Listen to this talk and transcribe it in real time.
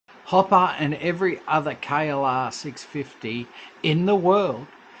Hopper and every other KLR 650 in the world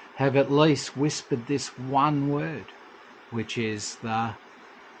have at least whispered this one word, which is the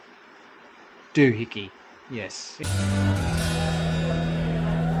doohickey. Yes. Like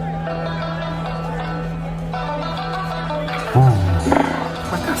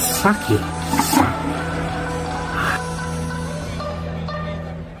a sucky.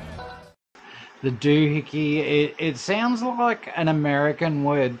 The doohickey, it sounds like an American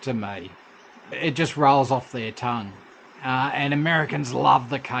word to me. It just rolls off their tongue. And Americans love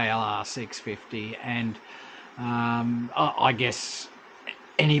the KLR 650, and I guess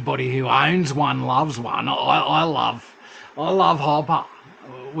anybody who owns one loves one. I love Hopper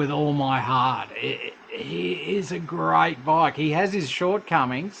with all my heart. He is a great bike. He has his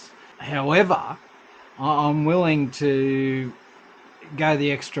shortcomings. However, I'm willing to go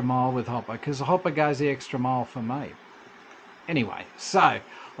the extra mile with Hopper, because Hopper goes the extra mile for me. Anyway, so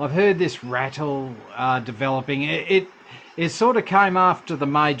I've heard this rattle developing. It sort of came after the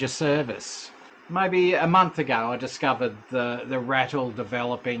major service. Maybe a month ago I discovered the rattle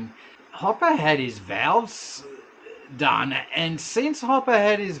developing. Hopper had his valves done, and since Hopper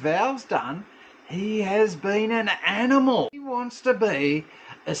had his valves done, he has been an animal. He wants to be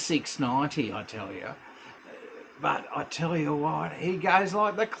a 690, I tell you. But I tell you what, he goes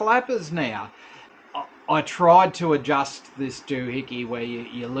like the clappers now. I tried to adjust this doohickey where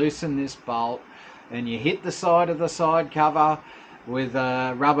you loosen this bolt and you hit the side of the side cover with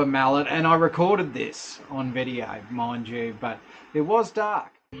a rubber mallet, and I recorded this on video, mind you, but it was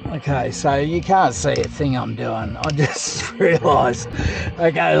dark. Okay, so you can't see a thing I'm doing. I just realised.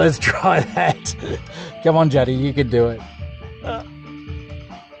 Okay, let's try that. Come on, Juddy, you can do it.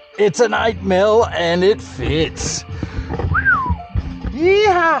 It's an 8mm and it fits.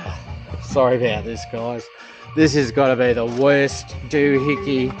 Yeah. Sorry about this, guys. This has got to be the worst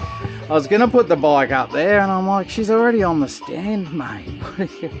doohickey. I was going to put the bike up there and I'm like, she's already on the stand, mate. What are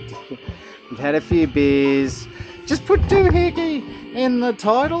you doing? We've had a few beers. Just put doohickey in the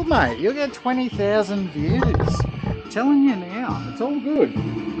title, mate. You'll get 20,000 views. I'm telling you now, it's all good.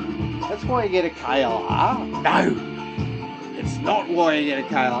 That's why you get a KLR. No. It's not why you get a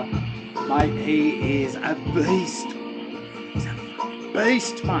KLR. Mate, he is a beast. He's a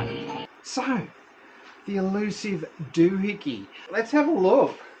beast, mate. So, the elusive doohickey. Let's have a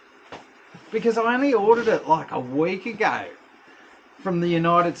look. Because I only ordered it like a week ago from the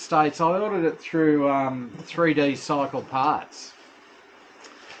United States. I ordered it through 3D Cycle Parts.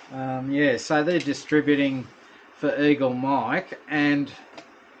 Yeah, so they're distributing for Eagle Mike. And,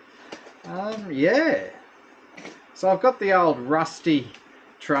 yeah. So I've got the old rusty,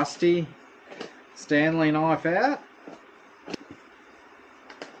 trusty Stanley knife out.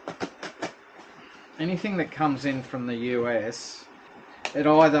 Anything that comes in from the US, it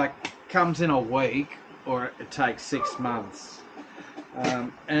either comes in a week or it takes 6 months.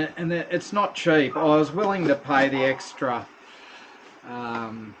 And it's not cheap. I was willing to pay the extra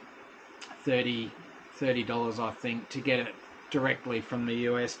 $30 I think to get it directly from the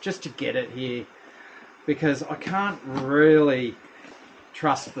US, just to get it here. Because I can't really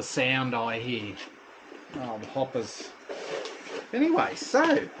trust the sound I hear. Oh, the hoppers. Anyway,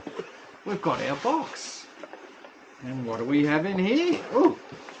 so we've got our box. And what do we have in here? Ooh.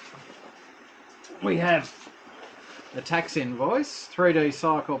 We have the tax invoice, 3D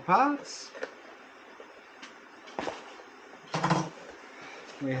Cycle Parts.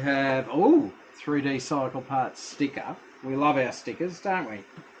 We have, 3D Cycle Parts sticker. We love our stickers, don't we?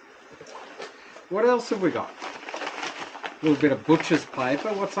 What else have we got? A little bit of butcher's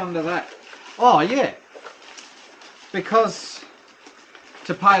paper. What's under that? Oh, yeah. Because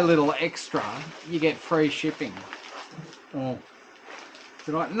to pay a little extra, you get free shipping. Oh,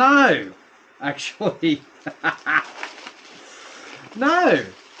 did I? No, actually. No,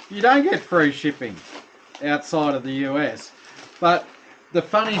 you don't get free shipping outside of the US. But the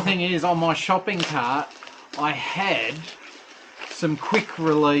funny thing is, on my shopping cart, I had some quick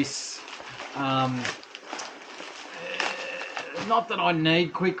release. Not that I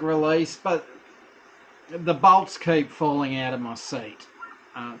need quick release, but the bolts keep falling out of my seat,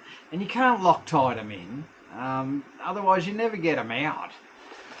 and you can't Loctite them in, otherwise you never get them out.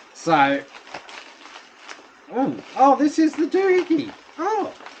 So, oh, this is the doohickey.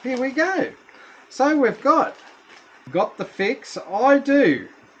 Oh, here we go. So we've got the fix. I do.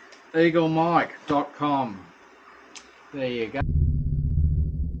 EagleMike.com. There you go.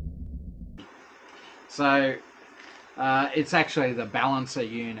 So it's actually the balancer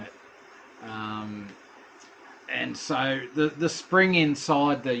unit, and so the spring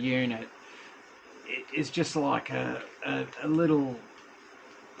inside the unit is just like a little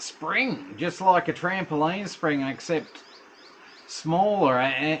spring, just like a trampoline spring, except smaller,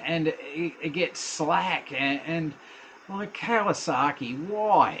 and it gets slack, and like Kawasaki,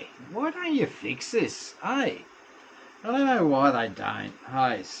 why don't you fix this? Hey, I don't know why they don't.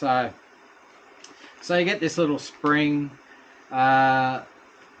 Hey, so you get this little spring, yeah,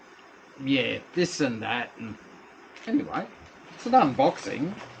 this and that, and anyway, it's an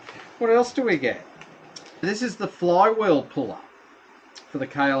unboxing. What else do we get? This is the flywheel puller for the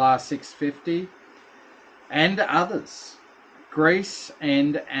KLR 650 and others. Grease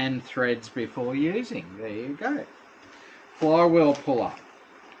and threads before using. There you go. Flywheel puller.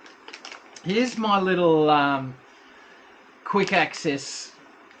 Here's my little quick access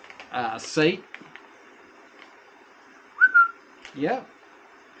seat. Yep.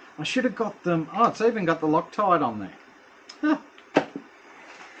 I should have got them. Oh, it's even got the Loctite on there. Huh.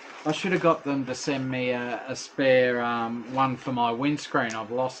 I should have got them to send me a spare one for my windscreen.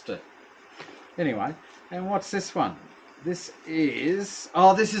 I've lost it. Anyway, and what's this one? This is...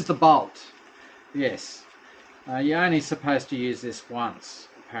 Oh, this is the bolt. Yes. You're only supposed to use this once,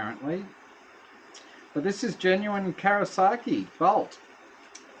 apparently. But this is genuine Kawasaki bolt.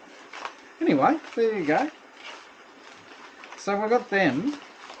 Anyway, there you go. So we've got them.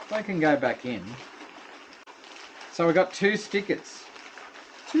 They can go back in. So we've got 2 stickers.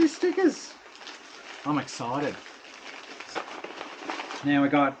 2 stickers. I'm excited. Now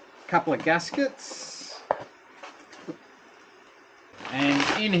we've got a couple of gaskets.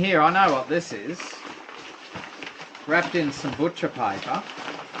 And in here, I know what this is. Wrapped in some butcher paper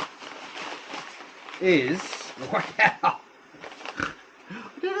is... Wow! I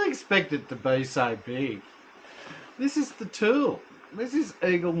didn't expect it to be so big. This is the tool. This is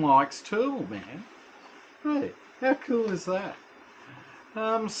Eagle Mike's tool, man. Hey, how cool is that?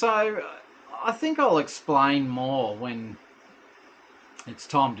 So I think I'll explain more when it's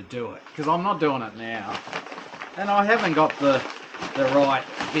time to do it, because I'm not doing it now, and I haven't got the right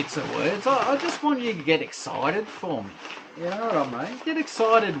bits of words. I just want you to get excited for me. You know what I mean? Get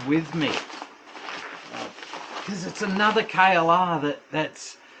excited with me, because it's another KLR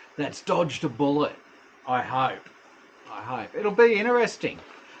that's dodged a bullet. I hope it'll be interesting.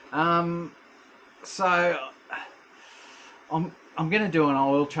 So I'm going to do an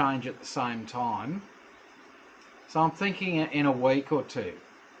oil change at the same time. So I'm thinking in a week or two.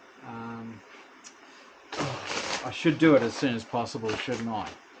 I should do it as soon as possible, shouldn't I?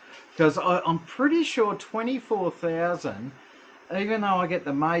 Because I'm pretty sure 24,000, even though I get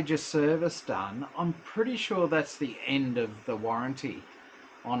the major service done, I'm pretty sure that's the end of the warranty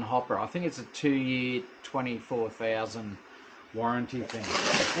on Hopper. I think it's a 2-year, 24,000 warranty thing.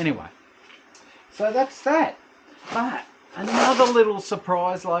 Anyway, so that's that. But another little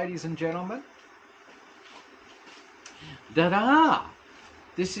surprise, ladies and gentlemen. Ta-da!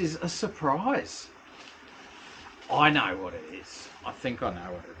 This is a surprise. I know what it is. I think I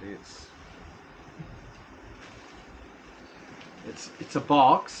know what it is. It's a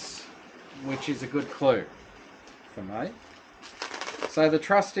box, which is a good clue for me. So the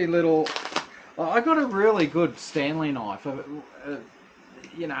trusty little... I got a really good Stanley knife,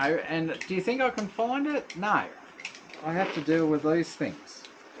 you know, and do you think I can find it? No. I have to deal with these things.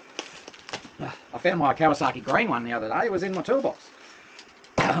 I found my Kawasaki green one the other day. It was in my toolbox.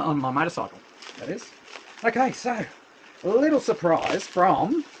 On my motorcycle, that is. Okay, so, a little surprise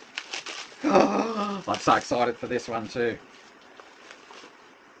from... Oh, I'm so excited for this one too.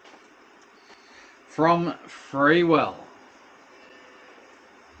 From Freewell.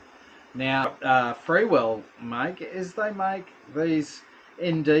 Now, Freewell they make these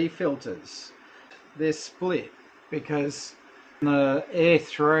ND filters. They're split because the Air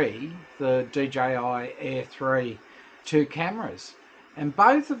 3, the DJI Air 3, 2 cameras, and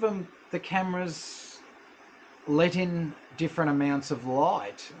both of them, the cameras let in different amounts of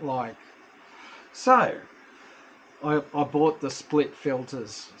light. Like, so I bought the split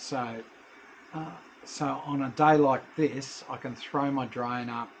filters. So on a day like this, I can throw my drone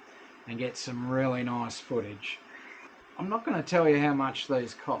up and get some really nice footage. I'm not going to tell you how much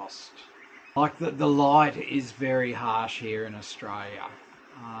these cost. Like the light is very harsh here in Australia,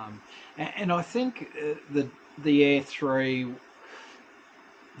 and I think the Air 3,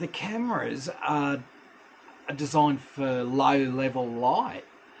 the cameras are designed for low level light,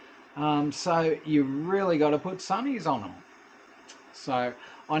 so you really got to put sunnies on them. So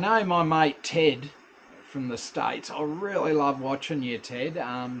I know my mate Ted from the States. I really love watching you, Ted.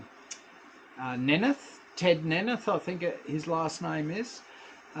 Ted Neneth, I think his last name is.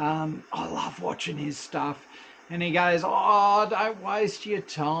 I love watching his stuff, and he goes, "Oh, don't waste your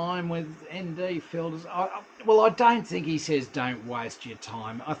time with ND filters." well, I don't think he says don't waste your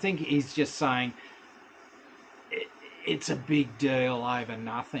time. I think he's just saying it's a big deal over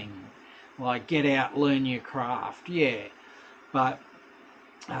nothing. Like, get out, learn your craft. Yeah, but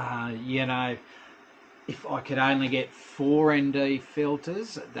you know, if I could only get 4 ND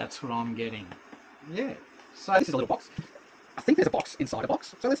filters, that's what I'm getting. Yeah. So this is a little box. I think there's a box inside a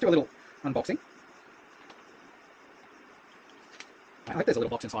box. So let's do a little unboxing. I hope there's a little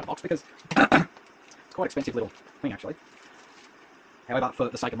box inside a box because it's quite an expensive little thing actually. However, for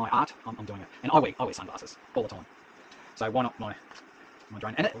the sake of my art, I'm doing it. And I wear sunglasses all the time. So why not my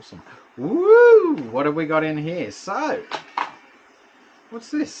drone? And awesome. Woo! What have we got in here? So, what's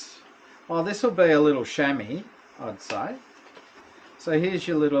this? Oh, this will be a little chamois, I'd say. So here's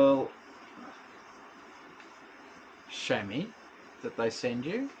your little chamois that they send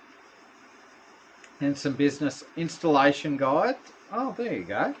you. And some business installation guide. Oh, there you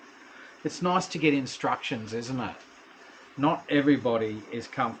go. It's nice to get instructions, isn't it? Not everybody is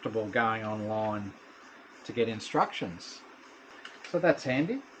comfortable going online to get instructions. So that's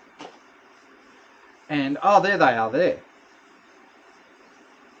handy. And, oh, there they are there.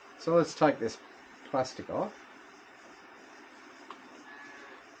 So let's take this plastic off.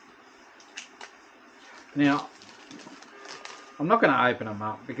 Now, I'm not going to open them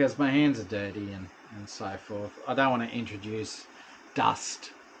up because my hands are dirty and so forth. I don't want to introduce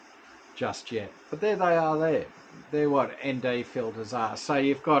dust just yet. But there they are there. They're what ND filters are. So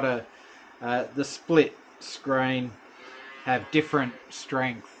you've got the split screen, have different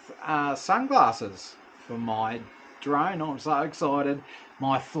strength sunglasses for my drone. I'm so excited.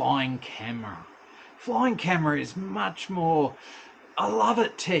 My flying camera. Flying camera is much more, I love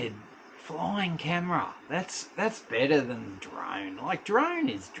it, Ted. Flying camera. That's better than drone. Like drone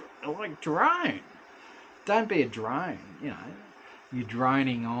is like drone. Don't be a drone, you know. You're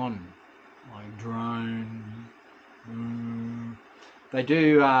droning on. Like drone. They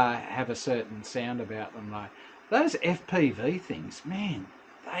do have a certain sound about them though. Those FPV things, man,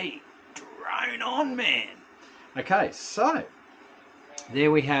 they drone on, man. Okay, so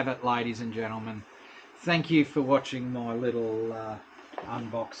there we have it, ladies and gentlemen. Thank you for watching my little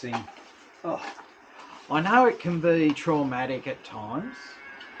unboxing. Oh, I know it can be traumatic at times.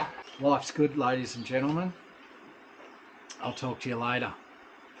 Life's good, ladies and gentlemen. I'll talk to you later.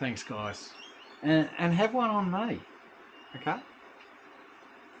 Thanks, guys. And have one on me, okay?